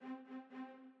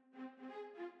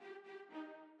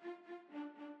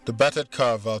The battered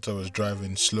car Walter was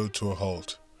driving slowed to a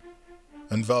halt,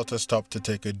 and Walter stopped to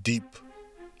take a deep,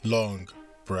 long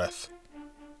breath.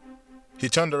 He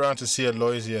turned around to see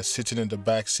Aloysia sitting in the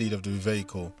back seat of the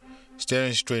vehicle,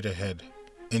 staring straight ahead,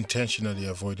 intentionally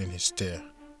avoiding his stare.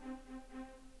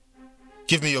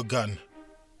 "Give me your gun,"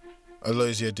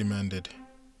 Aloysia demanded.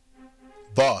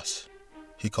 "Boss,"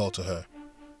 he called to her,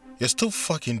 "you're still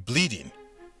fucking bleeding.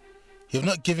 You've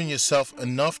not given yourself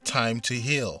enough time to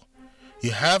heal.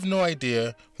 You have no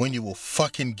idea when you will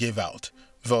fucking give out,"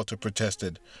 Walter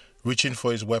protested, reaching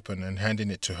for his weapon and handing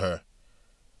it to her.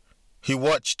 He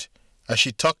watched as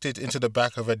she tucked it into the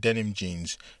back of her denim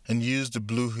jeans and used the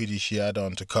blue hoodie she had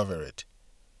on to cover it.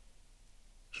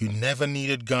 "You never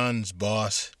needed guns,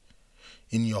 boss.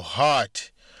 In your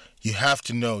heart, you have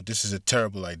to know this is a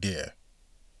terrible idea."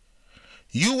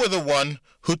 "You were the one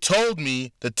who told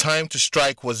me the time to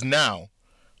strike was now,"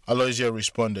 Aloysia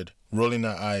responded, rolling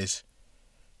her eyes.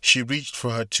 She reached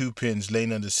for her 2 pins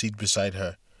laying on the seat beside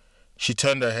her. She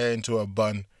turned her hair into a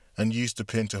bun and used the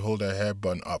pin to hold her hair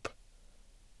bun up.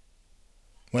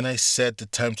 "When I said the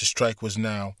time to strike was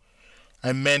now,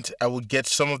 I meant I would get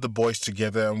some of the boys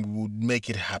together and we would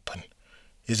make it happen,"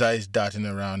 his eyes darting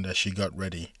around as she got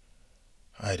ready.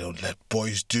 "I don't let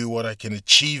boys do what I can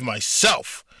achieve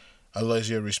myself,"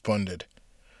 Aloysia responded.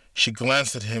 She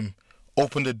glanced at him,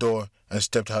 opened the door, and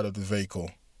stepped out of the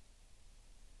vehicle.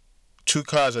 2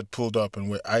 cars had pulled up and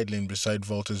were idling beside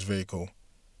Walter's vehicle.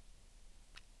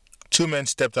 2 men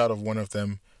stepped out of one of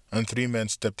them, and 3 men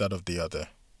stepped out of the other.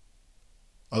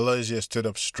 Aloysia stood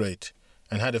up straight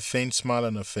and had a faint smile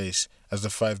on her face as the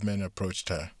 5 men approached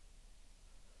her.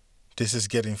 "This is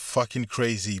getting fucking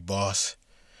crazy, boss.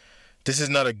 This is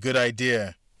not a good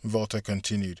idea," Walter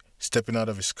continued, stepping out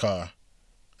of his car.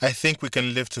 "I think we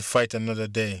can live to fight another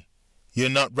day. You're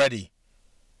not ready."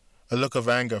 A look of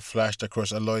anger flashed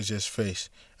across Aloysia's face,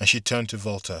 and she turned to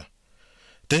Walter.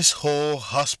 "This whole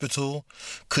hospital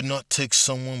could not take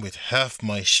someone with half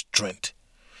my strength.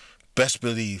 Best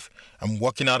believe I'm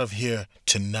walking out of here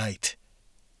tonight."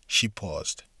 She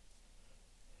paused.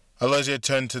 Aloysia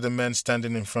turned to the men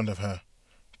standing in front of her,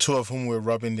 2 of whom were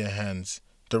rubbing their hands.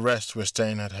 The rest were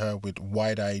staring at her with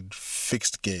wide-eyed,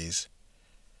 fixed gaze.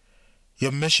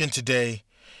 "Your mission today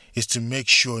is to make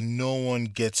sure no one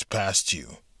gets past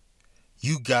you.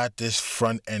 You got this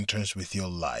front entrance with your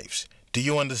lives. Do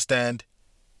you understand?"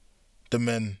 The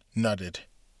men nodded.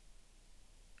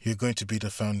 "You're going to be the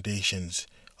foundations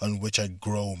on which I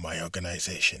grow my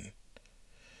organization.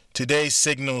 Today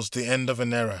signals the end of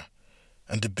an era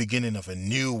and the beginning of a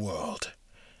new world,"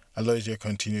 Aloysia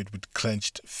continued with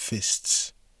clenched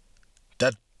fists.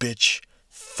 "That bitch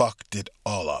fucked it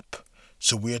all up,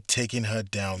 so we're taking her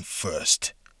down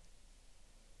first."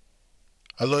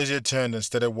 Aloysia turned and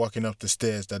started walking up the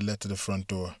stairs that led to the front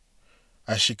door.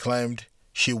 As she climbed,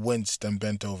 she winced and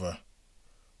bent over.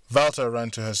 Walter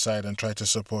ran to her side and tried to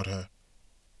support her.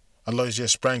 Aloysia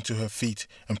sprang to her feet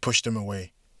and pushed him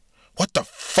away. "What the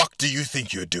fuck do you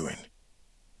think you're doing?"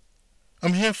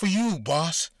 "I'm here for you,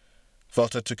 boss."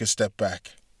 Walter took a step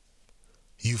back.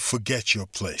 "You forget your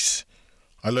place,"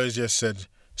 Aloysia said,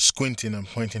 squinting and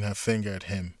pointing her finger at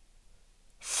him.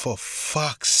 "For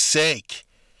fuck's sake!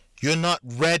 You're not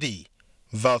ready,"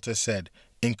 Walter said,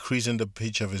 increasing the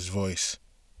pitch of his voice.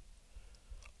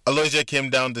 Aloysia came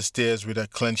down the stairs with her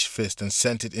clenched fist and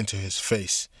sent it into his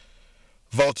face.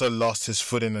 Walter lost his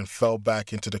footing and fell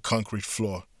back into the concrete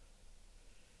floor.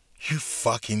 "You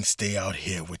fucking stay out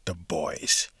here with the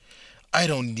boys. I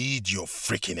don't need your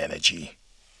freaking energy."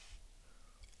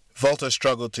 Walter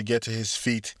struggled to get to his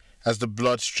feet as the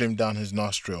blood streamed down his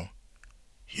nostril.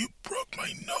 "You broke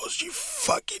my nose, you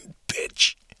fucking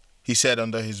bitch," he said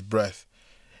under his breath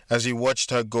as he watched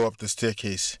her go up the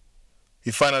staircase.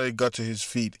 He finally got to his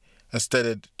feet and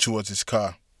started towards his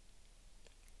car.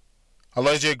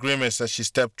 Aloysia grimaced as she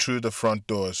stepped through the front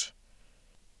doors.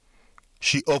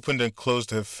 She opened and closed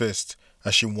her fist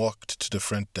as she walked to the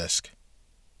front desk.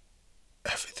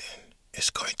 "Everything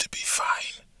is going to be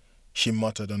fine," she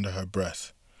muttered under her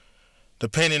breath. The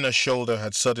pain in her shoulder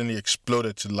had suddenly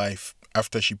exploded to life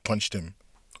after she punched him.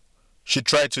 She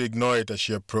tried to ignore it as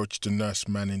she approached the nurse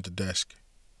manning the desk.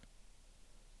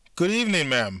 "Good evening,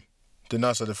 ma'am," the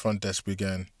nurse at the front desk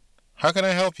began. "How can I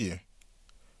help you?"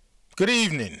 "Good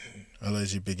evening,"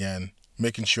 Aloysia began,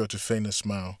 making sure to feign a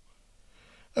smile.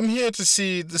 "I'm here to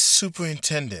see the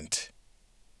superintendent."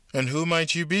 "And who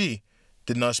might you be?"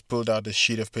 The nurse pulled out a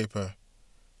sheet of paper.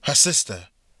 "Her sister,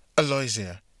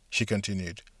 Aloysia," she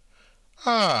continued.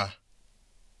 "Ah,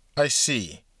 I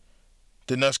see."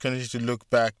 The nurse continued to look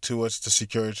back towards the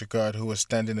security guard who was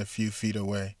standing a few feet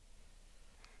away.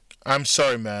 "I'm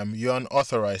sorry, ma'am, you're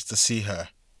unauthorized to see her,"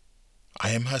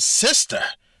 I am her sister,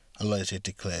 Aloysia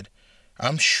declared.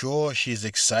 I'm sure she's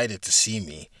excited to see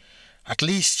me. At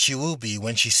least she will be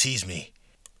when she sees me.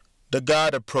 The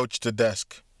guard approached the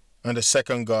desk, and the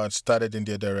second guard started in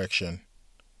their direction.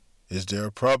 Is there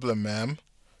a problem, ma'am?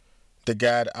 The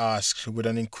guard asked with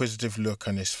an inquisitive look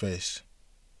on his face.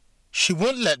 She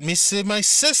won't let me see my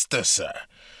sister, sir,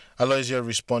 Aloysia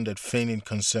responded, feigning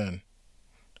concern.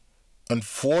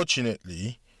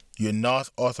 Unfortunately, you're not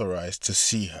authorized to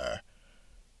see her.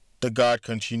 The guard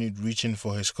continued, reaching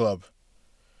for his club.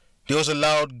 There was a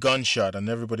loud gunshot and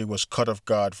everybody was caught off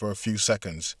guard for a few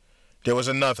seconds. There was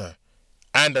another,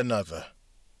 and another.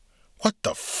 What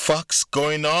the fuck's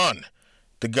going on?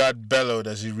 The guard bellowed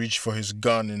as he reached for his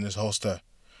gun in his holster.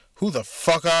 Who the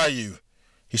fuck are you?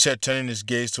 He said, turning his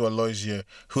gaze to Aloysia,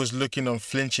 who was looking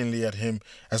unflinchingly at him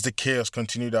as the chaos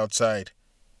continued outside.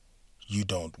 You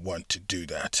don't want to do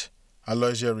that,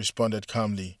 Aloysia responded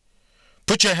calmly.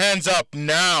 Put your hands up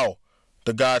now,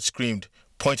 the guard screamed,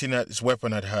 pointing at his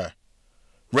weapon at her.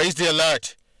 Raise the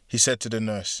alert, he said to the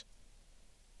nurse.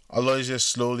 Aloysia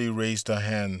slowly raised her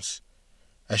hands.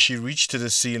 As she reached to the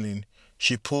ceiling,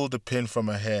 she pulled the pin from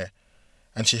her hair,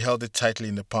 and she held it tightly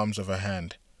in the palms of her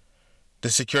hand. The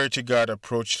security guard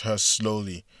approached her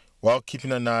slowly, while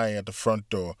keeping an eye at the front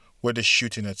door where the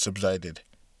shooting had subsided.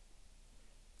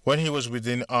 When he was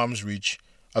within arm's reach,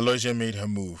 Aloysia made her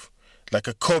move. Like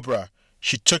a cobra,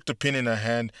 she took the pin in her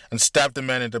hand and stabbed the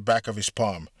man in the back of his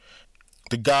palm.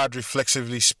 The guard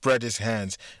reflexively spread his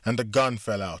hands, and the gun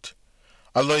fell out.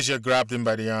 Aloysia grabbed him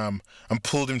by the arm and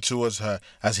pulled him towards her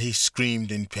as he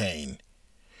screamed in pain.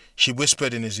 She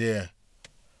whispered in his ear,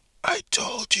 I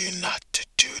told you not to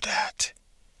do that.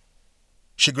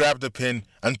 She grabbed the pin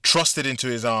and thrust it into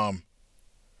his arm.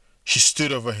 She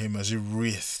stood over him as he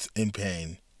writhed in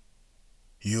pain.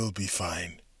 You'll be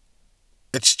fine.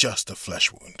 It's just a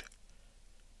flesh wound.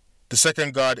 The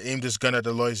second guard aimed his gun at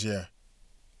Aloysia.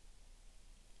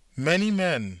 Many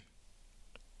men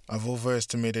have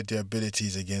overestimated their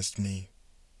abilities against me.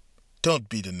 Don't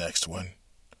be the next one.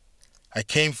 I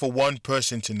came for one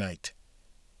person tonight.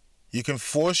 You can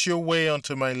force your way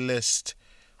onto my list,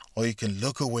 or you can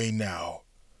look away now.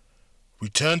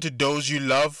 Return to those you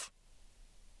love.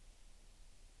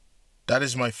 That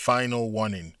is my final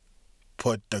warning.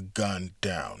 Put the gun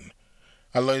down,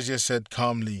 Aloysia said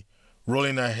calmly,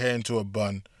 rolling her hair into a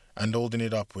bun and holding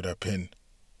it up with her pin.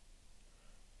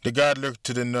 The guard looked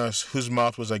to the nurse, whose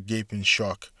mouth was agape in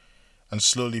shock, and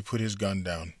slowly put his gun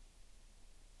down.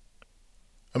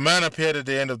 A man appeared at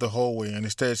the end of the hallway and he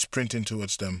started sprinting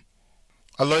towards them.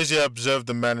 Aloysia observed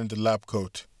the man in the lab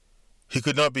coat. He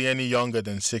could not be any younger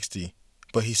than 60,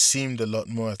 but he seemed a lot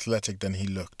more athletic than he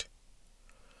looked.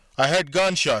 I heard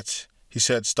gunshots, he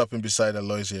said, stopping beside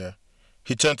Aloysia.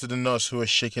 He turned to the nurse, who was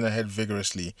shaking her head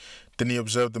vigorously. Then he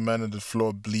observed the man on the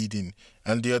floor bleeding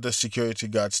and the other security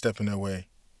guard stepping away.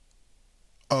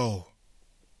 Oh,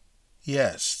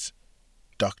 yes,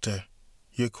 Doctor,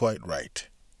 you're quite right.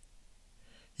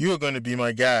 You are going to be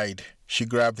my guide. She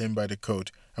grabbed him by the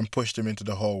coat and pushed him into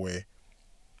the hallway.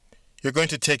 You're going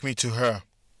to take me to her,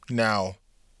 now.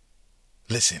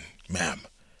 Listen, ma'am,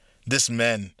 these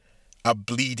men are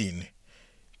bleeding.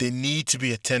 They need to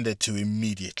be attended to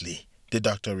immediately, the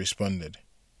doctor responded.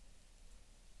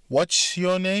 What's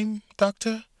your name,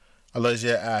 Doctor?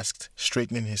 Aloysia asked,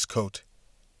 straightening his coat.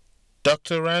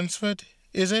 Dr. Ransford,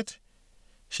 is it?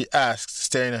 She asked,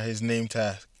 staring at his name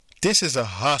tag. This is a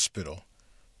hospital.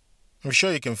 I'm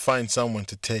sure you can find someone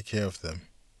to take care of them.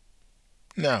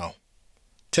 Now,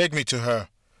 take me to her,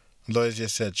 Aloysia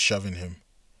said, shoving him.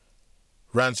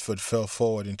 Ransford fell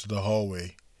forward into the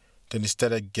hallway. Then he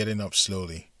started getting up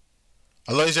slowly.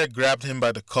 Aloysia grabbed him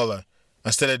by the collar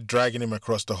and started dragging him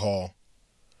across the hall.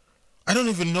 I don't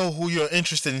even know who you're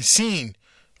interested in seeing,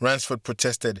 Ransford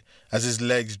protested as his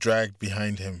legs dragged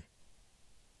behind him.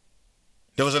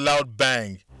 There was a loud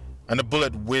bang, and a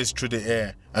bullet whizzed through the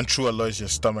air and through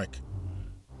Aloysia's stomach.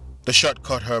 The shot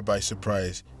caught her by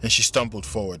surprise, and she stumbled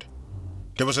forward.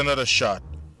 There was another shot,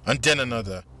 and then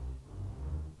another.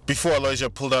 Before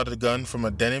Aloysia pulled out a gun from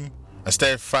her denim and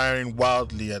started firing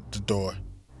wildly at the door.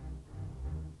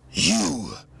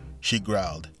 You, she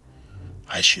growled.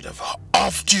 I should have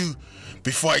offed you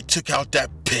before I took out that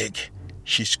pig,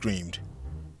 she screamed.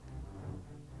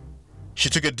 She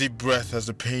took a deep breath as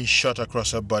the pain shot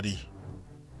across her body.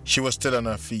 She was still on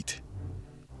her feet.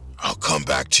 I'll come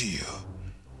back to you,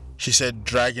 she said,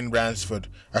 dragging Ransford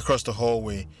across the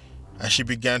hallway as she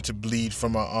began to bleed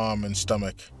from her arm and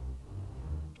stomach.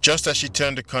 Just as she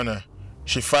turned the corner,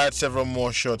 she fired several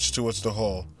more shots towards the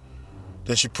hall.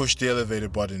 Then she pushed the elevator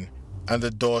button and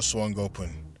the door swung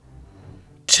open.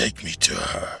 Take me to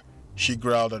her, she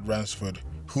growled at Ransford,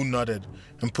 who nodded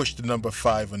and pushed the number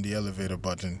 5 on the elevator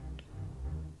button.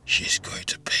 "She's going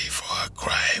to pay for her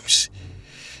crimes.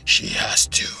 She has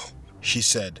to," she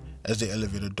said as the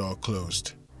elevator door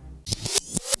closed.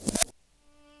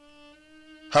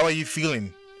 "How are you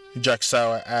feeling?" Jack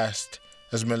Sauer asked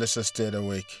as Melissa stayed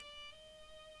awake.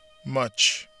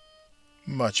 Much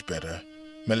better,"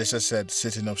 Melissa said,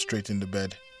 sitting up straight in the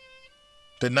bed.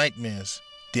 "The nightmares,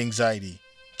 the anxiety?"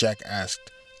 Jack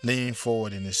asked, leaning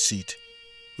forward in his seat,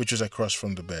 which was across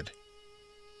from the bed.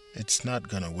 "It's not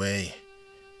gone away.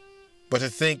 But I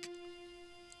think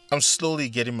I'm slowly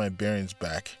getting my bearings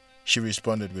back," she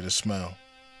responded with a smile.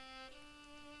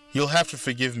 "You'll have to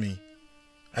forgive me.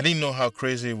 I didn't know how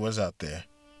crazy it was out there.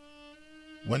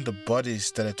 When the bodies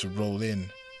started to roll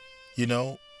in,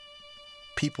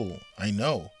 people I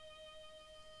know.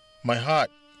 My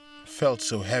heart felt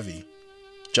so heavy,"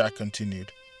 Jack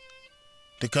continued.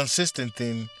 "The consistent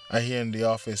thing I hear in the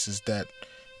office is that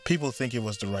people think it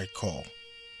was the right call.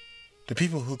 The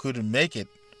people who couldn't make it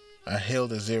are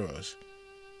hailed as heroes.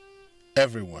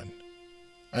 Everyone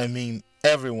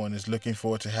is looking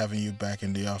forward to having you back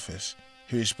in the office,"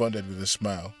 he responded with a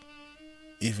smile.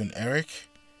 "Even Eric?"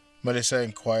 Melissa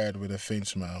inquired with a faint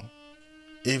smile.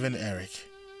 "Even Eric.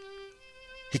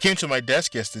 He came to my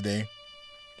desk yesterday,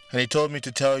 and he told me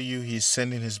to tell you he's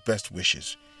sending his best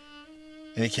wishes,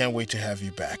 and he can't wait to have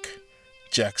you back,"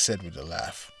 Jack said with a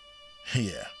laugh.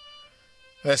 "Yeah,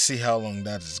 let's see how long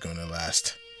that is going to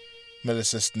last."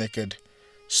 Melissa snickered,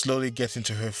 slowly getting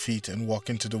to her feet and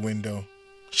walking to the window.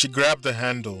 She grabbed the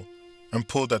handle and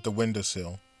pulled at the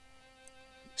windowsill.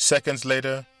 Seconds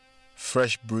later,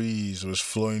 fresh breeze was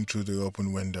flowing through the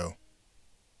open window.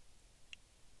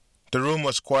 The room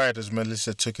was quiet as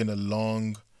Melissa took in a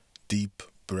long, deep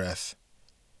breath.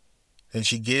 Then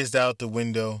she gazed out the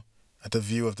window at the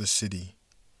view of the city.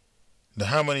 The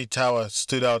Harmony Tower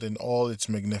stood out in all its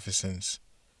magnificence,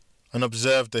 and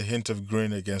observed the hint of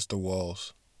green against the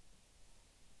walls.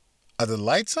 "Are the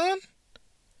lights on?"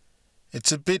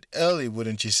 "It's a bit early,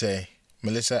 wouldn't you say?"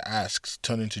 Melissa asked,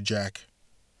 turning to Jack.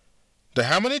 "The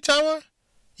Harmony Tower?"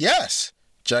 "Yes,"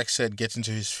 Jack said, getting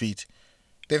to his feet.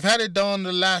 "They've had it done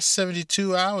the last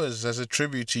 72 hours as a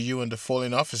tribute to you and the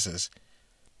fallen officers.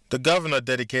 The governor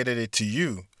dedicated it to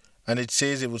you, and it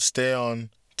says it will stay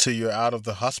on till you're out of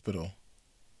the hospital."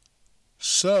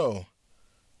 "So,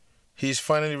 he's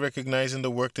finally recognizing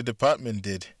the work the department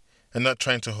did, and not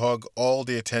trying to hog all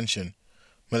the attention,"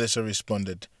 Melissa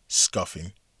responded,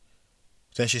 scoffing.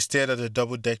 Then she stared at the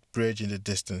double-decked bridge in the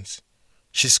distance.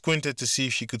 She squinted to see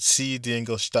if she could see the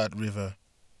Ingolstadt River.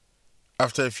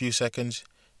 After a few seconds,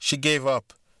 she gave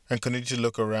up and continued to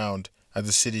look around at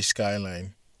the city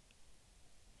skyline.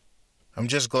 "I'm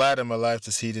just glad I'm alive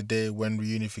to see the day when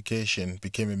reunification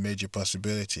became a major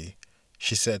possibility,"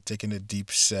 she said, taking a deep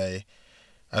sigh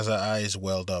as her eyes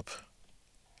welled up.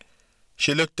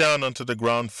 She looked down onto the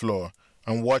ground floor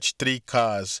and watched 3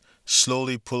 cars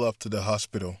slowly pull up to the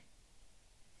hospital.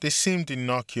 They seemed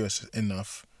innocuous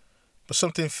enough, but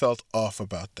something felt off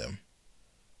about them.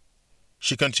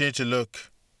 She continued to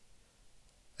look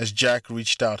as Jack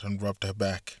reached out and rubbed her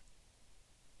back.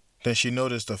 Then she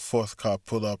noticed a 4th car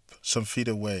pull up some feet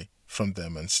away from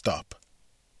them and stop.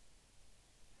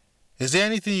 "Is there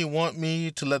anything you want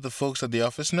me to let the folks at the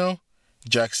office know?"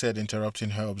 Jack said,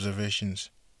 interrupting her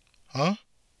observations. "Huh?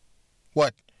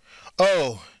 What?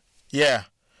 Oh, yeah,"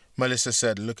 Melissa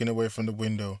said, looking away from the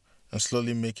window and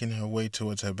slowly making her way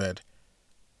towards her bed.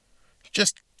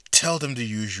 "Just tell them the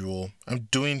usual. I'm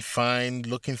doing fine,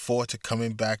 looking forward to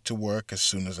coming back to work as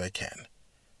soon as I can."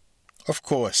 "Of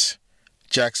course,"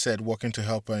 Jack said, walking to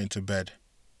help her into bed.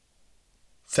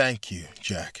 "Thank you,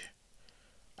 Jack.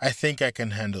 I think I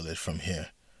can handle it from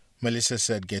here," Melissa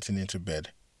said, getting into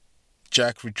bed.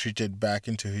 Jack retreated back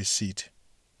into his seat.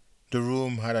 The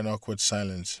room had an awkward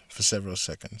silence for several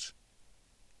seconds.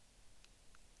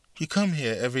 "You come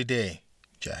here every day,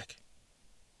 Jack.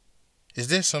 Is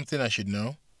there something I should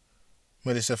know?"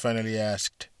 Melissa finally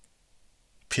asked,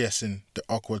 piercing the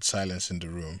awkward silence in the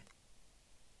room.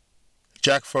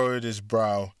 Jack furrowed his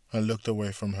brow and looked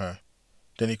away from her.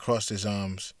 Then he crossed his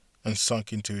arms and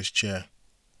sunk into his chair.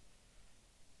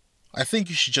 "I think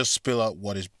you should just spill out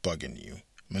what is bugging you,"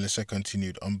 Melissa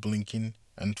continued, unblinking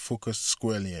and focused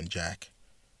squarely on Jack.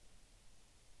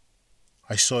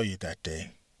 "I saw you that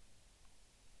day.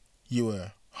 You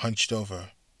were hunched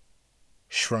over,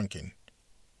 shrunken,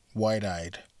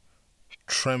 wide-eyed,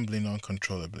 trembling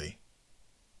uncontrollably.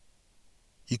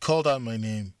 You called out my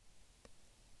name,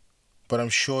 but I'm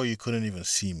sure you couldn't even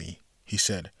see me," he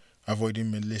said, avoiding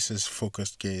Melissa's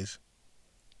focused gaze.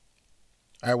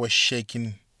 "I was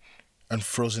shaking and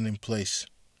frozen in place.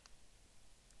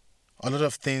 A lot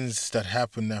of things that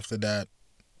happened after that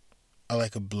are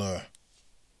like a blur.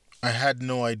 I had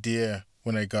no idea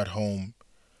when I got home.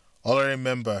 All I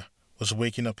remember was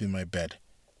waking up in my bed.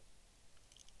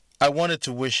 I wanted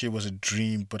to wish it was a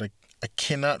dream, but I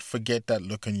cannot forget that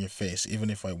look on your face, even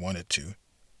if I wanted to.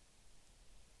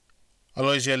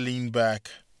 Aloysia leaned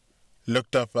back,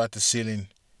 looked up at the ceiling,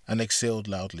 and exhaled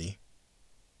loudly.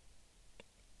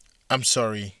 I'm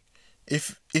sorry.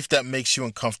 If that makes you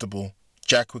uncomfortable,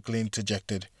 Jack quickly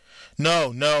interjected.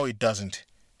 No, it doesn't,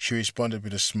 she responded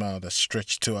with a smile that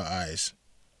stretched to her eyes.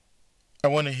 I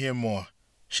want to hear more,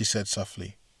 she said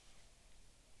softly.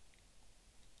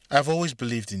 I've always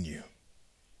believed in you.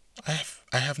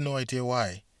 I have no idea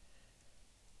why.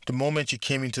 The moment you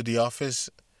came into the office,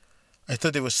 I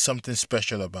thought there was something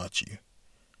special about you.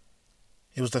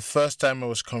 It was the first time I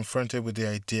was confronted with the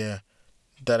idea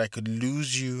that I could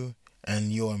lose you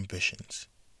and your ambitions.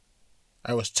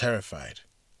 I was terrified.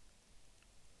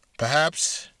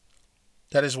 Perhaps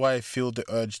that is why I feel the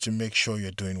urge to make sure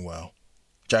you're doing well,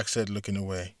 Jack said, looking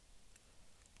away.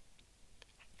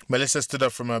 Melissa stood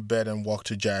up from her bed and walked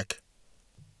to Jack.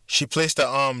 She placed her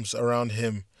arms around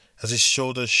him as his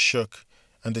shoulders shook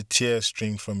and the tears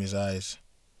streamed from his eyes.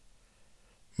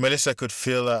 Melissa could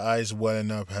feel her eyes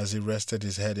welling up as he rested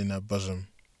his head in her bosom.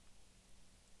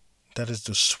 That is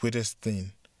the sweetest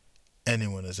thing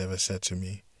anyone has ever said to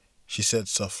me, she said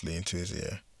softly into his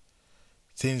ear.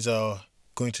 Things are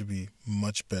going to be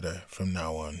much better from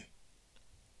now on.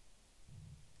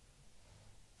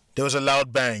 There was a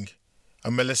loud bang,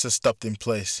 and Melissa stopped in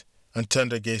place and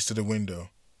turned her gaze to the window.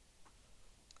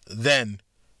 Then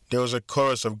there was a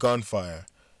chorus of gunfire,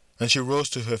 and she rose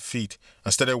to her feet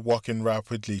and started walking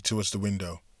rapidly towards the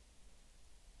window.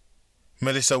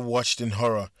 Melissa watched in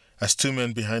horror as two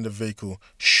men behind the vehicle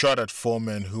shot at four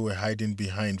men who were hiding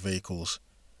behind vehicles.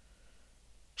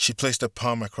 She placed a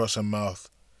palm across her mouth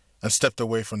and stepped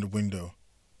away from the window.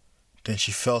 Then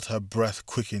she felt her breath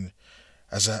quicken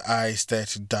as her eyes started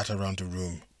to dart around the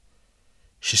room.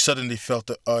 She suddenly felt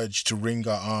the urge to wring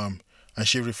her arm, and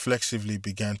she reflexively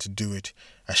began to do it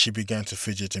as she began to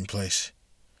fidget in place.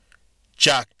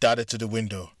 Jack darted to the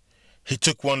window. He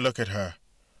took one look at her.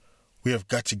 We have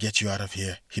got to get you out of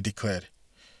here, he declared.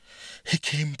 He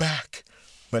came back,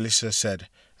 Melissa said,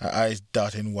 her eyes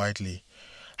darting widely.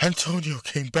 Antonio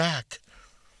came back.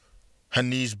 Her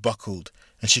knees buckled,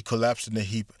 and she collapsed in a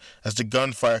heap as the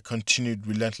gunfire continued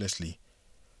relentlessly.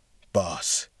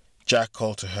 Boss, Jack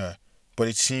called to her, but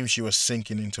it seemed she was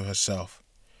sinking into herself.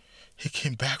 He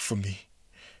came back for me,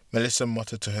 Melissa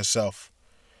muttered to herself.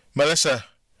 Melissa,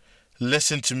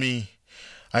 listen to me.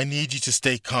 I need you to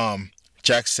stay calm,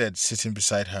 Jack said, sitting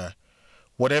beside her.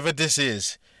 Whatever this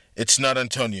is, it's not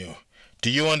Antonio. Do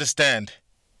you understand?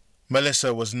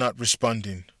 Melissa was not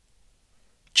responding.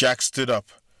 Jack stood up,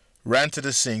 ran to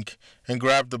the sink, and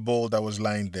grabbed the bowl that was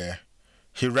lying there.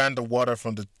 He ran the water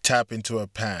from the tap into a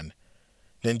pan.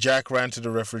 Then Jack ran to the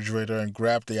refrigerator and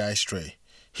grabbed the ice tray.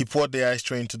 He poured the ice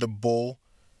tray into the bowl.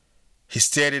 He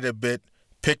stirred it a bit,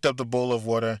 picked up the bowl of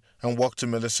water, and walked to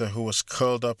Melissa, who was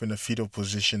curled up in a fetal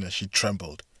position as she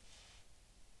trembled.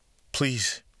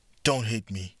 Please, don't hate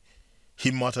me,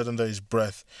 he muttered under his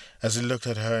breath as he looked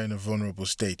at her in a vulnerable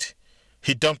state.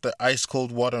 He dumped the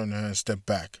ice-cold water on her and stepped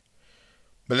back.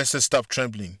 Melissa stopped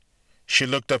trembling. She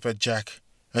looked up at Jack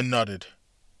and nodded.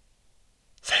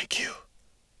 Thank you,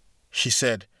 she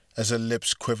said as her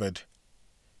lips quivered.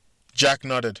 Jack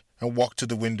nodded and walked to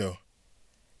the window.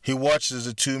 He watched as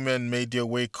the two men made their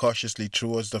way cautiously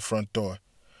towards the front door.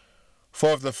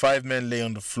 4 of the 5 men lay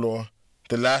on the floor.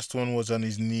 The last one was on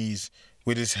his knees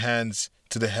with his hands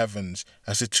to the heavens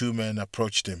as the 2 men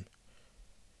approached him.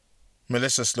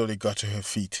 Melissa slowly got to her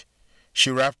feet.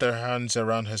 She wrapped her hands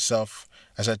around herself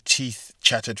as her teeth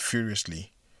chattered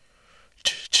furiously.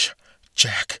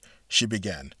 Jack, she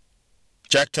began.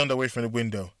 Jack turned away from the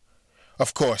window.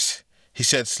 Of course, he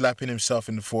said, slapping himself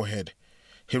in the forehead.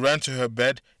 He ran to her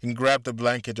bed and grabbed the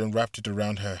blanket and wrapped it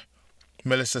around her.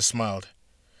 Melissa smiled.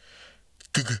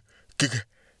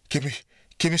 Give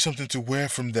me something to wear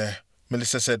from there,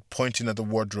 Melissa said, pointing at the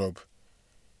wardrobe.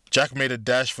 Jack made a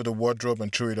dash for the wardrobe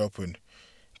and threw it open.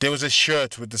 There was a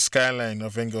shirt with the skyline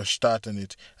of Ingolstadt on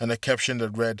it and a caption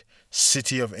that read,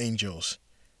 City of Angels.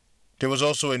 There was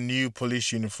also a new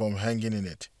police uniform hanging in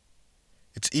it.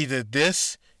 It's either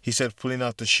this, he said, pulling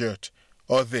out the shirt,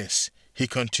 or this, he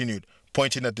continued,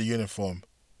 pointing at the uniform.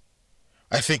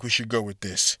 I think we should go with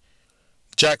this.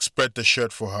 Jack spread the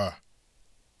shirt for her.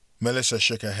 Melissa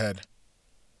shook her head.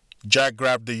 Jack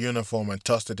grabbed the uniform and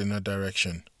tossed it in her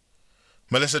direction.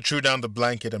 Melissa threw down the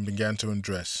blanket and began to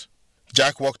undress.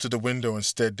 Jack walked to the window and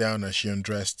stared down as she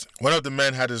undressed. One of the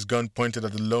men had his gun pointed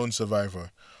at the lone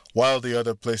survivor, while the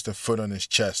other placed a foot on his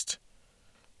chest.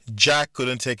 Jack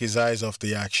couldn't take his eyes off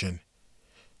the action.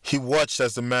 He watched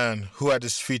as the man, who had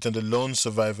his feet on the lone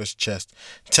survivor's chest,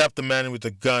 tapped the man with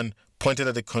the gun pointed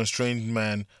at the constrained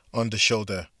man on the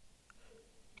shoulder.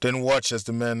 Then watched as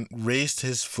the man raised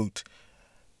his foot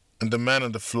and the man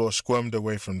on the floor squirmed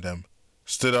away from them,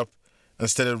 stood up, and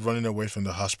started running away from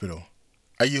the hospital.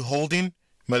 "Are you holding?"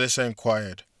 Melissa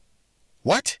inquired.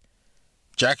 "What?"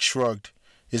 Jack shrugged,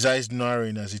 his eyes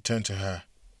narrowing as he turned to her.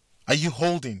 "Are you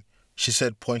holding?" she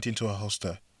said, pointing to her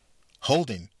holster.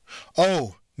 "Holding?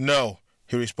 Oh, no,"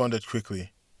 he responded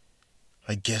quickly.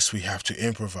 "I guess we have to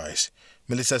improvise,"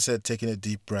 Melissa said, taking a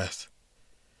deep breath.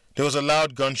 There was a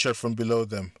loud gunshot from below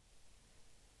them.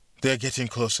 "They're getting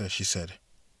closer," she said.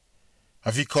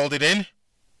 "Have you called it in?"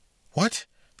 "What?"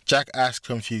 Jack asked,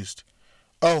 confused.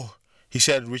 "Oh," he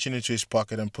said, reaching into his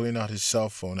pocket and pulling out his cell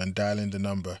phone and dialing the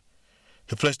number.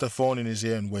 He placed the phone in his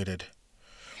ear and waited.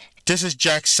 "This is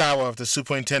Jack Sauer of the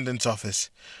superintendent's office.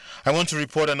 I want to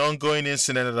report an ongoing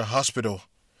incident at the hospital."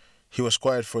 He was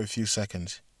quiet for a few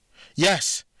seconds.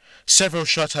 "Yes, several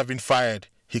shots have been fired,"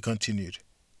 he continued.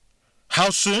 "How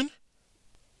soon?"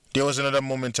 There was another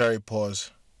momentary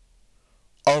pause.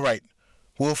 "All right,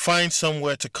 we'll find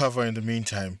somewhere to cover in the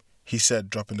meantime," he said,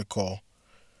 dropping the call.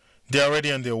 "They're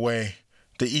already on their way.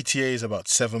 The ETA is about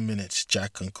 7 minutes,"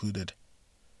 Jack concluded.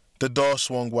 The door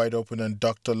swung wide open and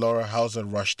Dr. Laura Hauser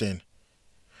rushed in.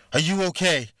 "Are you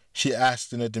okay?" she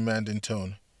asked in a demanding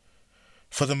tone.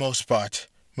 "For the most part,"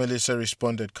 Melissa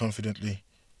responded confidently.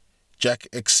 Jack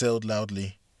exhaled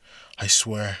loudly. "I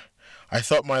swear, I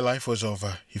thought my life was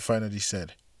over," he finally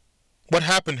said. "What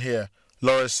happened here?"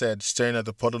 Laura said, staring at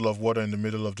the puddle of water in the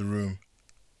middle of the room.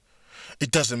 "It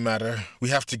doesn't matter. We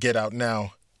have to get out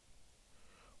now."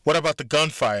 "What about the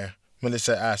gunfire?"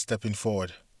 Melissa asked, stepping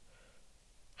forward.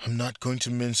 "I'm not going to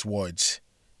mince words.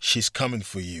 She's coming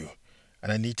for you,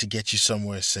 and I need to get you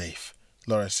somewhere safe,"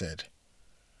 Laura said.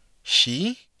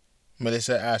 "She?"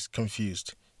 Melissa asked,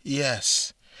 confused.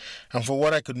 "Yes, and for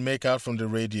what I could make out from the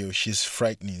radio, she's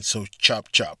frightening, so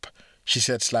chop chop," she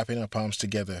said, slapping her palms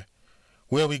together.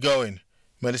 "Where are we going?"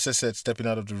 Melissa said, stepping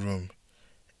out of the room.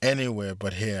 "Anywhere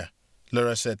but here,"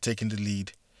 Laura said, taking the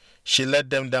lead. She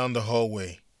led them down the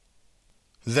hallway.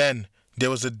 Then there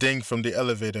was a ding from the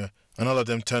elevator, and all of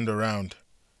them turned around.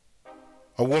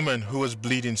 A woman who was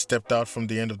bleeding stepped out from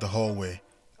the end of the hallway,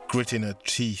 gritting her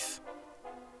teeth.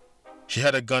 She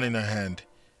had a gun in her hand,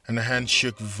 and her hand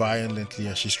shook violently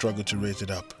as she struggled to raise it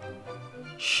up.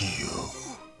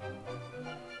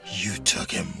 You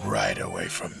took him right away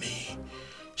from me,"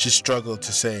 she struggled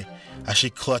to say as she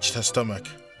clutched her stomach.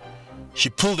 She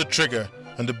pulled the trigger,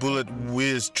 and the bullet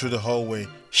whizzed through the hallway,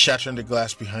 shattering the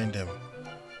glass behind them.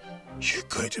 "You're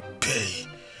going to pay,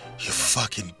 you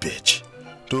fucking bitch,"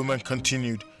 the woman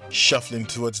continued, shuffling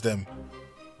towards them.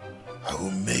 "I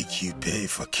will make you pay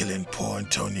for killing poor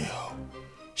Antonio,"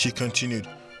 she continued,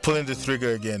 pulling the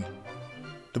trigger again.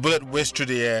 The bullet whizzed through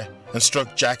the air and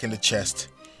struck Jack in the chest.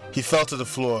 He fell to the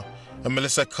floor, and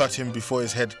Melissa cut him before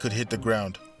his head could hit the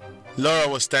ground. Laura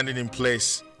was standing in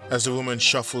place as the woman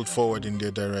shuffled forward in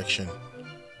their direction.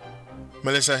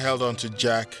 Melissa held on to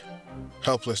Jack,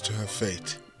 helpless to her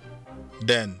fate.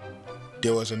 Then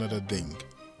there was another ding.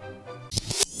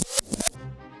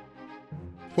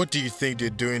 "What do you think they're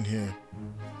doing here?"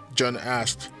 John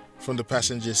asked from the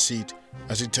passenger seat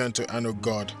as he turned to Arno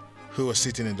God, who was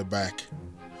sitting in the back.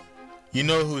 "You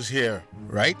know who's here,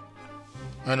 right?"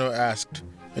 Arno asked,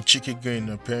 a cheeky grin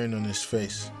appearing on his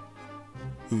face.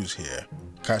 "Who's here?"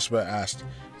 Casper asked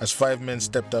as 5 men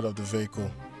stepped out of the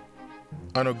vehicle.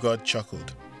 Arno God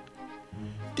chuckled.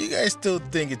 "Do you guys still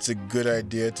think it's a good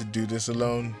idea to do this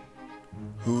alone?"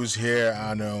 "Who's here,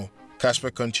 Arno?"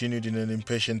 Casper continued in an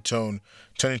impatient tone,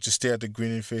 turning to stare at the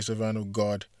grinning face of Arno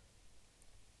God.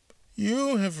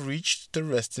 "You have reached the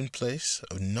resting place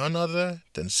of none other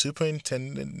than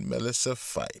Superintendent Melissa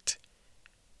Fight.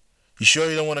 You sure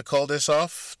you don't want to call this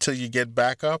off till you get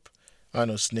back up?"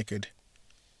 Arno snickered.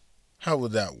 "How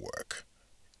would that work?"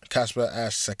 Casper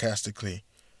asked sarcastically.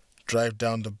 "Drive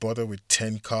down the border with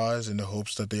 10 cars in the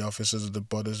hopes that the officers of the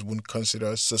borders wouldn't consider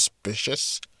us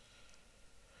suspicious?"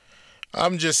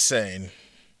 "I'm just saying,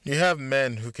 you have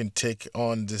men who can take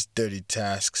on these dirty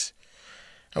tasks.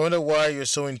 I wonder why you're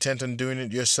so intent on doing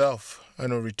it yourself,"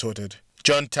 Arno retorted.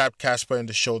 John tapped Casper in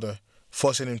the shoulder,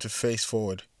 forcing him to face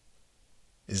forward.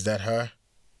 "Is that her?"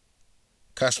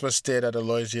 Casper stared at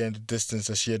Aloysia in the distance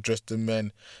as she addressed the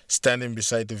men standing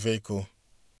beside the vehicle.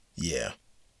 "Yeah,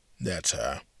 that's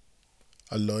her.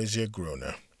 Aloysia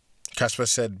Groner," Casper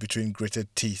said between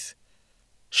gritted teeth.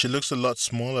 She looks a lot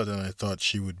smaller than I thought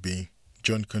she would be,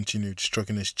 John continued,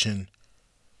 stroking his chin.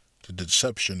 The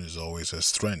deception is always her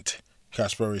strength,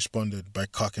 Casper responded by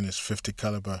cocking his .50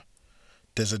 caliber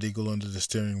Desert Eagle under the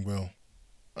steering wheel.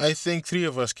 I think 3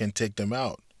 of us can take them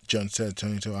out, John said,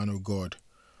 turning to Arnold Gord.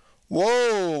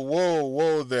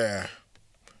 Whoa there.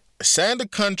 Sign the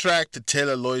contract to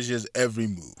tailor Loisia's every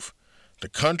move. The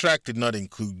contract did not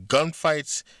include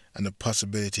gunfights and the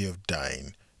possibility of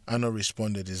dying. Arnold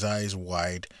responded, his eyes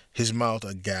wide, his mouth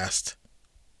aghast.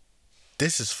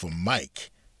 This is for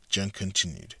Mike, John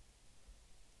continued.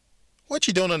 What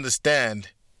you don't understand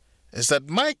is that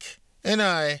Mike and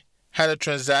I had a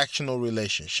transactional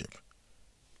relationship.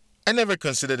 I never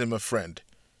considered him a friend.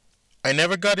 I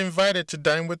never got invited to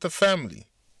dine with the family.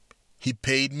 He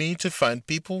paid me to find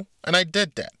people, and I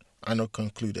did that, Arnold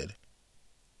concluded.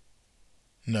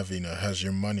 Navina has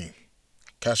your money,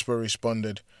 Casper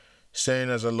responded, saying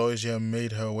as Aloysia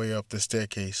made her way up the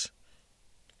staircase.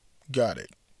 Got it,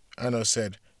 Arnold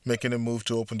said, making a move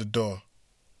to open the door.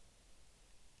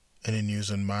 Any news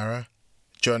on Mara?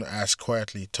 John asked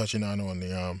quietly, touching Arnold on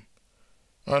the arm.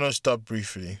 Arnold stopped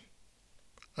briefly.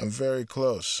 I'm very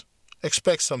close.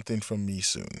 Expect something from me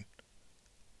soon.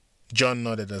 John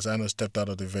nodded as Arnold stepped out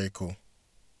of the vehicle.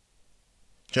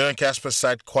 John and Casper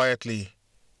sat quietly.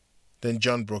 Then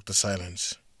John broke the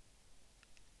silence.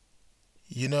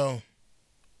 You know,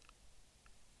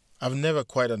 I've never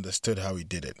quite understood how he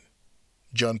did it.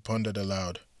 John pondered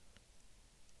aloud.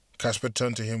 Casper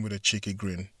turned to him with a cheeky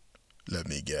grin. Let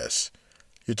me guess.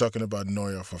 You're talking about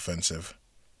Neuhoff offensive.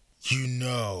 You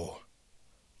know.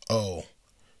 Oh,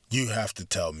 you have to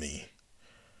tell me.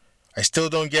 I still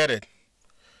don't get it.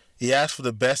 He asked for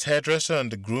the best hairdresser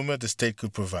and the groomer the state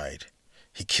could provide.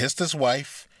 He kissed his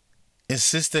wife,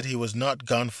 insisted he was not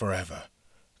gone forever.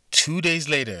 2 days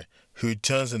later, he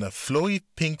returns in a flowy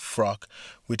pink frock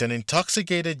with an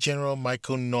intoxicated General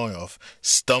Michael Neuhoff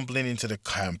stumbling into the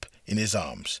camp in his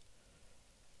arms.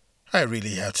 I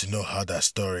really have to know how that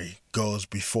story goes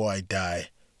before I die,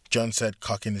 John said,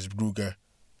 cocking his Ruger.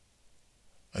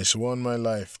 I swore on my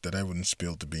life that I wouldn't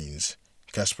spill the beans,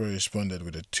 Casper responded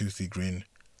with a toothy grin.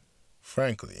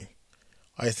 Frankly,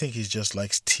 I think he just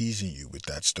likes teasing you with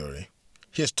that story.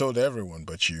 He has told everyone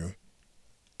but you.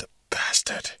 The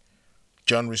bastard,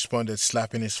 John responded,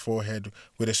 slapping his forehead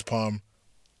with his palm.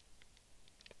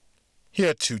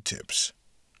 Here are 2 tips.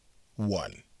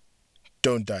 1.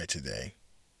 Don't die today.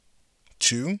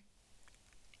 2.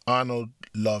 Arnold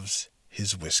loves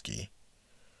his whiskey.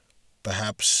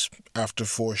 Perhaps after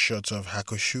 4 shots of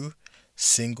Hakushu,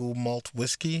 single malt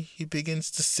whiskey, he begins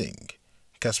to sing,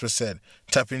 Casper said,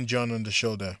 tapping John on the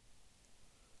shoulder.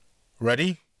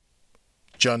 Ready?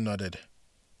 John nodded.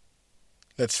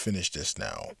 Let's finish this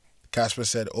now, Casper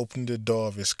said, opening the door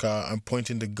of his car and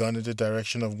pointing the gun in the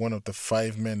direction of one of the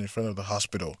 5 men in front of the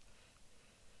hospital.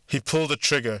 He pulled the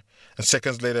trigger, and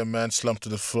seconds later a man slumped to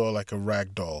the floor like a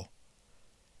rag doll.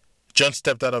 John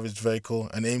stepped out of his vehicle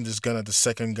and aimed his gun at the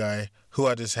second guy, who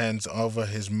had his hands over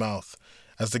his mouth,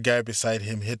 as the guy beside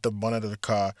him hit the bonnet of the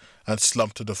car and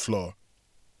slumped to the floor.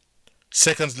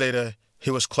 Seconds later, he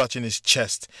was clutching his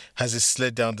chest as he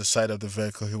slid down the side of the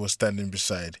vehicle he was standing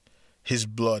beside, his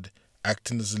blood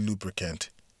acting as a lubricant.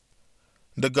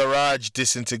 The garage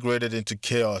disintegrated into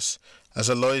chaos as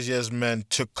Aloysia's men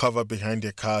took cover behind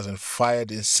their cars and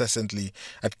fired incessantly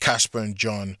at Casper and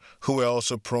John, who were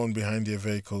also prone behind their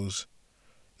vehicles.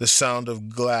 The sound of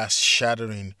glass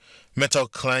shattering, metal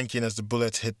clanking as the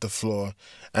bullets hit the floor,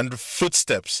 and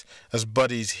footsteps as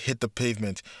bodies hit the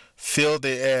pavement filled the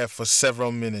air for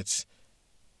several minutes.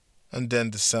 And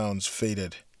then the sounds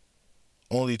faded,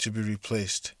 only to be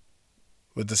replaced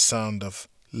with the sound of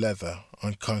leather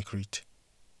on concrete.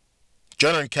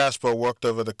 John and Casper walked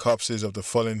over the corpses of the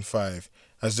fallen 5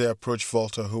 as they approached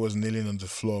Walter, who was kneeling on the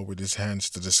floor with his hands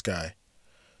to the sky.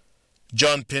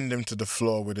 John pinned him to the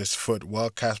floor with his foot while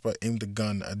Casper aimed the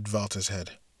gun at Walter's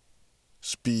head.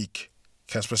 Speak,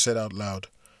 Casper said out loud.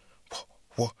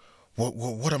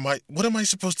 What am I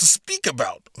supposed to speak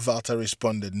about? Walter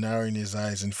responded, narrowing his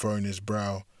eyes and furrowing his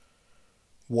brow.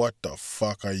 What the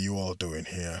fuck are you all doing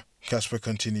here? Casper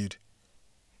continued.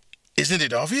 Isn't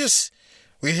it obvious?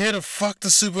 We're here to fuck the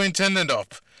superintendent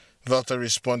up, Walter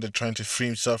responded, trying to free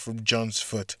himself from John's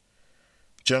foot.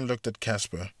 John looked at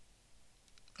Casper.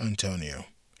 Antonio,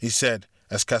 he said,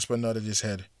 as Casper nodded his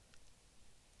head.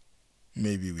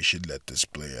 Maybe we should let this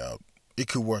play out. It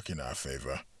could work in our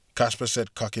favor, Casper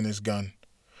said, cocking his gun.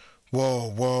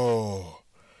 Whoa,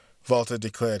 Walter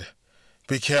declared.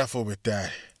 Be careful with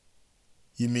that.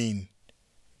 You mean,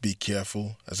 be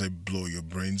careful as I blow your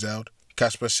brains out?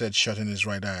 Casper said, shutting his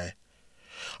right eye.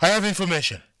 I have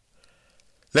information.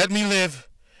 Let me live,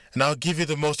 and I'll give you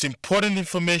the most important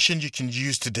information you can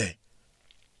use today,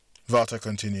 Walter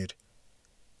continued.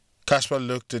 Caspar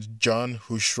looked at John,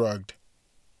 who shrugged.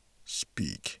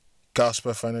 Speak,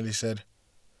 Caspar finally said.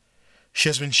 She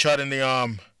has been shot in the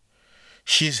arm.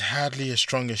 She is hardly as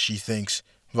strong as she thinks,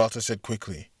 Walter said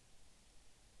quickly.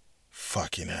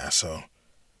 Fucking asshole,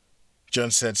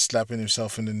 John said, slapping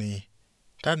himself in the knee.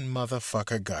 That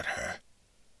motherfucker got her.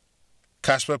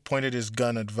 Caspar pointed his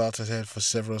gun at Walter's head for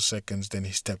several seconds, then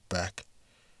he stepped back.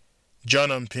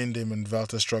 John unpinned him and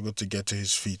Walter struggled to get to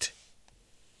his feet.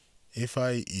 If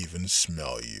I even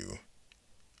smell you,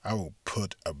 I will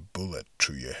put a bullet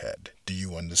through your head. Do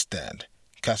you understand?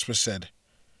 Caspar said.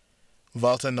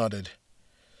 Walter nodded.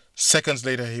 Seconds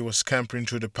later, he was scampering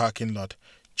through the parking lot,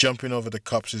 jumping over the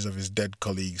corpses of his dead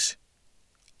colleagues.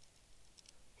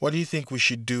 What do you think we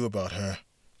should do about her?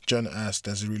 John asked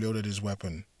as he reloaded his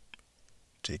weapon.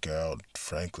 Take her out,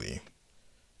 frankly.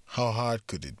 How hard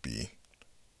could it be?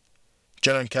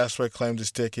 John and Caspar climbed the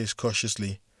staircase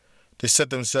cautiously. They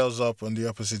set themselves up on the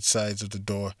opposite sides of the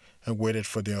door and waited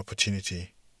for the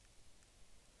opportunity.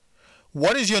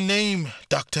 What is your name,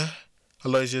 Doctor?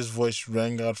 Aloysia's voice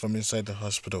rang out from inside the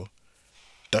hospital.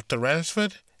 Dr.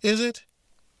 Ransford, is it?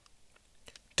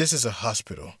 This is a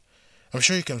hospital. I'm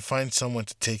sure you can find someone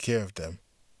to take care of them.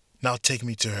 Now take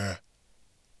me to her.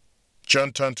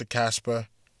 John turned to Caspar.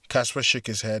 Caspar shook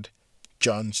his head.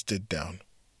 John stood down.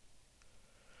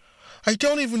 I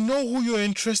don't even know who you're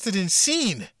interested in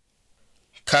seeing.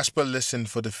 Caspar listened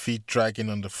for the feet dragging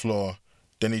on the floor.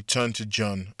 Then he turned to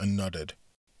John and nodded.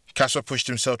 Caspar pushed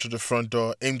himself to the front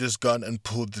door, aimed his gun, and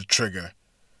pulled the trigger.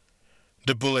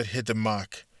 The bullet hit the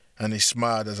mark, and he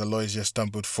smiled as Aloysia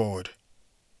stumbled forward.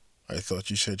 I thought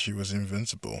you said she was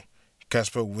invincible,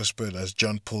 Caspar whispered as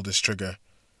John pulled his trigger.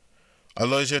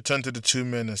 Aloysia turned to the two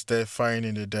men and started firing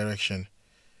in their direction.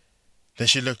 Then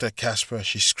she looked at Caspar as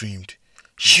she screamed,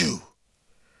 You!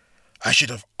 I should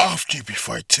have offed you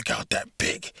before I took out that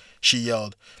pig, she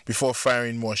yelled, before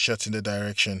firing more shots in their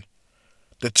direction.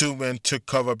 The two men took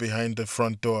cover behind the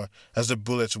front door as the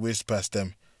bullets whizzed past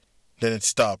them. Then it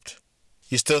stopped.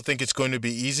 You still think it's going to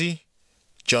be easy?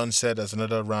 John said as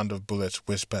another round of bullets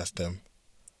whizzed past them.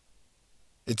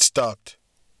 It stopped,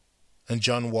 and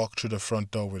John walked through the front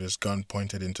door with his gun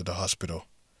pointed into the hospital.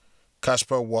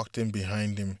 Caspar walked in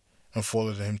behind him and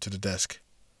followed him to the desk.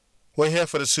 We're here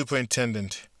for the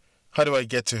superintendent. How do I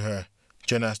get to her?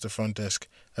 John asked the front desk,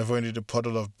 avoiding the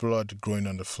puddle of blood growing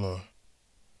on the floor.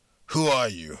 Who are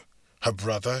you? Her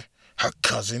brother? Her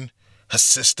cousin? Her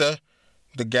sister?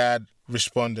 The guard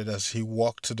responded as he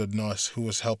walked to the nurse who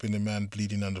was helping the man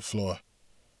bleeding on the floor.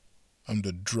 I'm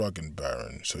the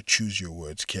Drogenbarone, so choose your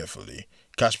words carefully,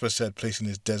 Caspar said, placing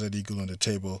his Desert Eagle on the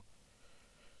table.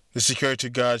 The security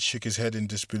guard shook his head in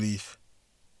disbelief.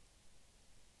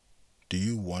 Do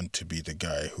you want to be the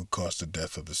guy who caused the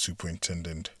death of the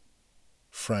superintendent?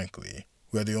 Frankly,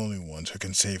 we're the only ones who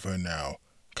can save her now,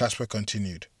 Caspar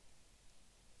continued.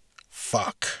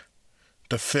 Fuck.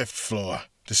 The 5th floor,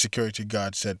 the security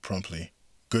guard said promptly.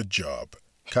 Good job,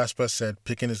 Caspar said,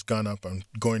 picking his gun up and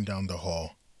going down the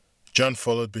hall. John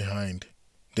followed behind.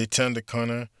 They turned the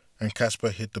corner and Caspar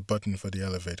hit the button for the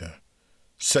elevator.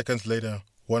 Seconds later,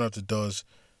 one of the doors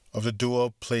of the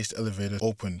dual-placed elevator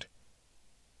opened.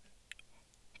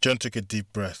 John took a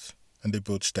deep breath and they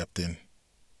both stepped in.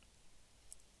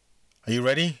 Are you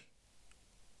ready?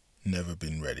 Never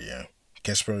been readier,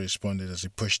 Caspar responded as he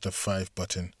pushed the 5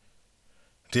 button.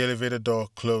 The elevator door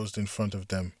closed in front of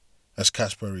them as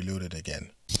Caspar reloaded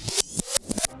again.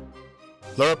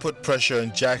 Laura put pressure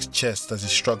on Jack's chest as he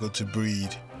struggled to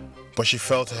breathe, but she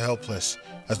felt helpless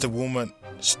as the woman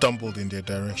stumbled in their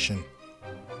direction.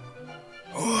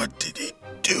 What did he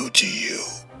do to you?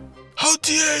 How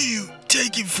dare you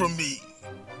take him from me?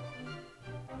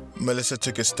 Melissa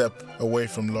took a step away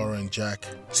from Laura and Jack.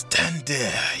 Stand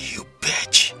there, you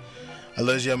bitch.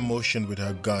 Aloysia motioned with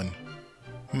her gun.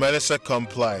 Melissa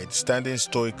complied, standing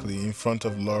stoically in front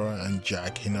of Laura and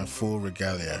Jack in her full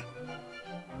regalia.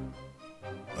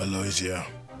 Aloysia,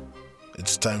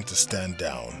 it's time to stand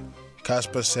down,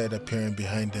 Caspar said, appearing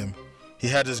behind them. He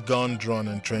had his gun drawn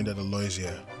and trained at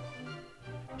Aloysia.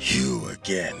 You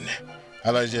again,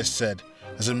 Aloysia said,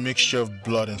 as a mixture of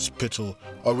blood and spittle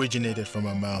originated from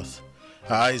her mouth.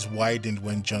 Her eyes widened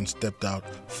when John stepped out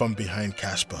from behind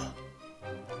Caspar.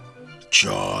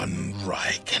 John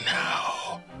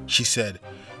Reichenau, she said,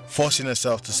 forcing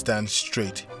herself to stand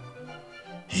straight.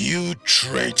 You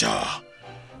traitor!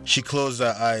 She closed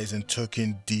her eyes and took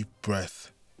in deep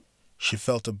breath. She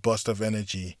felt a burst of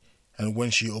energy, and when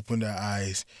she opened her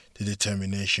eyes, the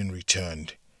determination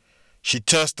returned. She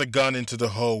tossed the gun into the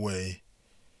hallway.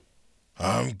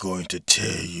 I'm going to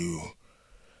tear you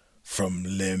from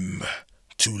limb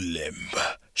to limb,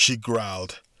 she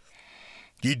growled.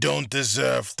 You don't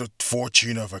deserve the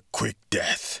fortune of a quick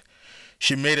death.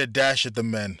 She made a dash at the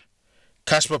men.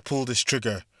 Casper pulled his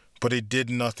trigger, but it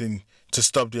did nothing to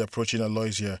stop the approaching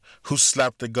Aloysia, who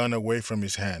slapped the gun away from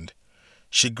his hand.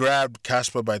 She grabbed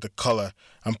Casper by the collar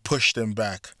and pushed him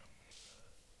back.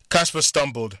 Casper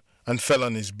stumbled and fell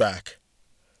on his back.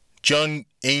 John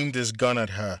aimed his gun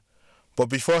at her, but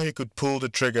before he could pull the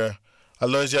trigger,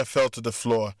 Aloysia fell to the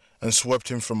floor and swept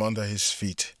him from under his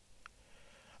feet.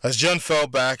 As John fell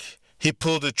back, he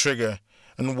pulled the trigger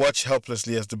and watched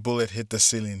helplessly as the bullet hit the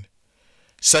ceiling.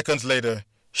 Seconds later,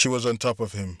 she was on top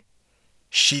of him.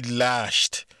 She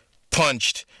lashed,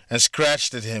 punched, and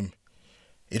scratched at him.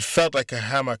 It felt like a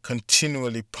hammer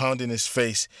continually pounding his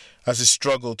face as he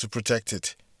struggled to protect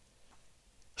it.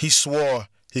 He swore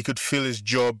he could feel his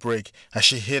jaw break as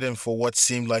she hit him for what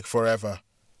seemed like forever.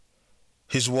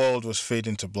 His world was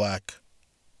fading to black.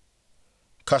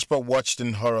 Casper watched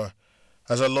in horror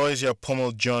as Aloysia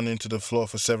pummeled John into the floor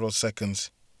for several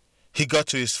seconds. He got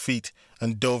to his feet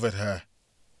and dove at her.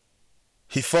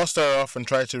 He forced her off and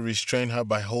tried to restrain her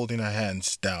by holding her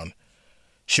hands down.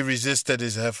 She resisted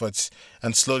his efforts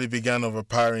and slowly began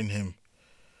overpowering him.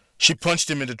 She punched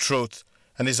him in the throat,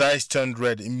 and his eyes turned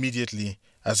red immediately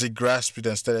as he grasped it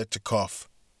and started to cough.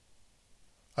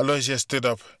 Aloysia stood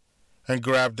up and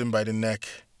grabbed him by the neck.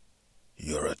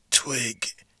 "You're a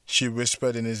twig," she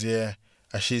whispered in his ear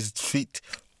as his feet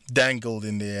dangled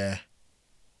in the air.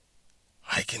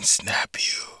 "I can snap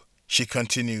you," she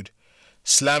continued,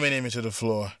 slamming him into the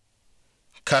floor.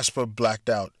 Casper blacked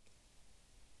out.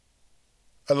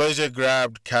 Aloysia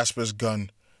grabbed Casper's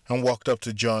gun and walked up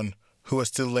to John, who was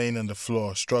still laying on the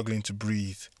floor, struggling to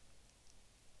breathe.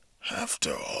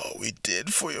 "After all we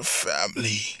did for your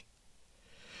family,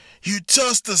 you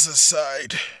tossed us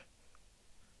aside.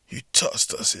 You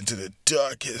tossed us into the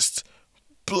darkest,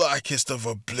 blackest of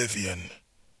oblivion.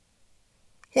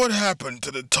 What happened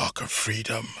to the talk of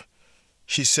freedom?"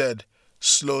 she said,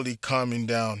 slowly calming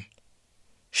down.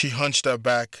 She hunched her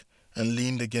back and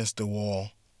leaned against the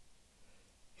wall.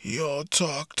 "You all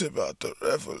talked about the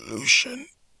revolution,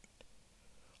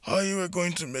 how you were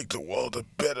going to make the world a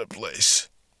better place.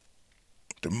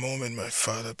 The moment my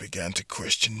father began to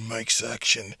question Mike's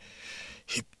action,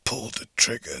 he pulled the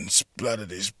trigger and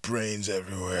splattered his brains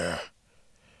everywhere."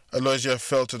 Aloysia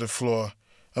fell to the floor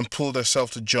and pulled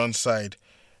herself to John's side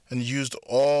and used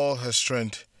all her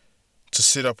strength to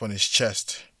sit up on his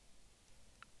chest.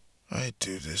 "I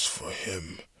do this for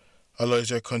him,"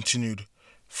 Aloysia continued,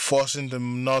 forcing the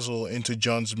nozzle into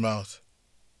John's mouth.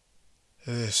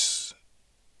 "This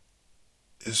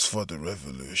is for the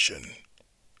revolution."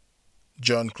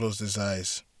 John closed his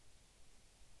eyes.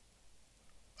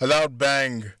 A loud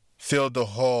bang filled the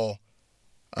hall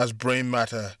as brain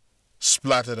matter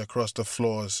splattered across the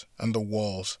floors and the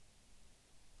walls.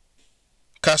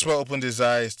 Casper opened his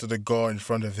eyes to the gore in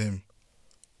front of him.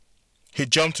 He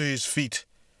jumped to his feet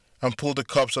and pulled the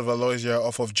corpse of Aloysia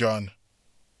off of John.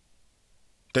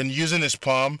 Then, using his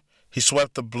palm, he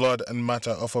swept the blood and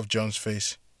matter off of John's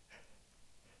face.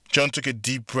 John took a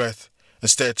deep breath and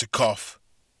started to cough.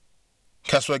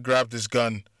 Casper grabbed his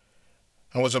gun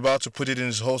and was about to put it in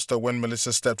his holster when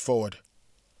Melissa stepped forward.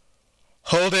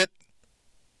 "Hold it!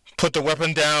 Put the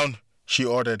weapon down," she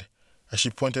ordered as she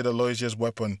pointed Aloysia's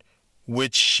weapon,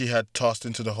 which she had tossed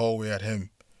into the hallway, at him.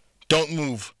 "Don't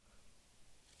move."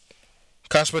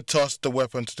 Casper tossed the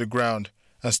weapon to the ground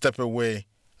and stepped away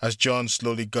as John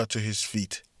slowly got to his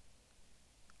feet.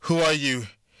 "Who are you,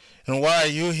 and why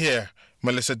are you here?"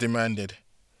 Melissa demanded.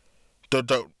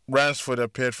 Dr. Ransford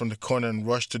appeared from the corner and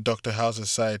rushed to Dr.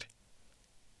 House's side.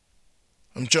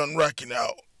 "I'm John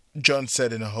Rackinau," John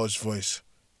said in a hoarse voice.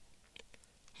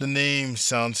 "The name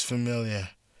sounds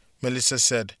familiar," Melissa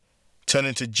said,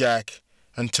 turning to Jack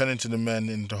and turning to the men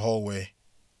in the hallway.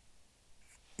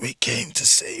 "We came to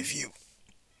save you.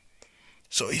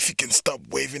 So if you can stop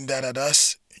waving that at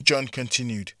us," John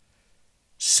continued.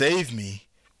 "Save me?"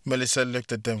 Melissa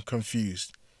looked at them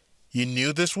confused. "You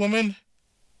knew this woman?"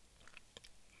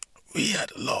 "We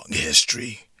had a long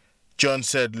history," John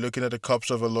said, looking at the corpse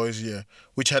of Aloysia,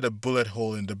 which had a bullet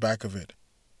hole in the back of it.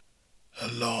 "A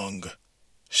long,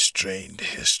 strained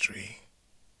history."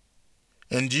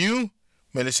 "And you?"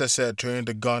 Melissa said, turning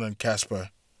the gun on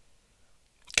Casper.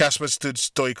 Casper stood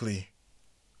stoically.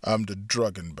 "I'm the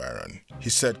Drogenbarone," he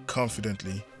said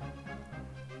confidently.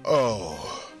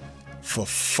 "Oh, for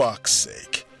fuck's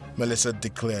sake," Melissa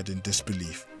declared in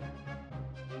disbelief.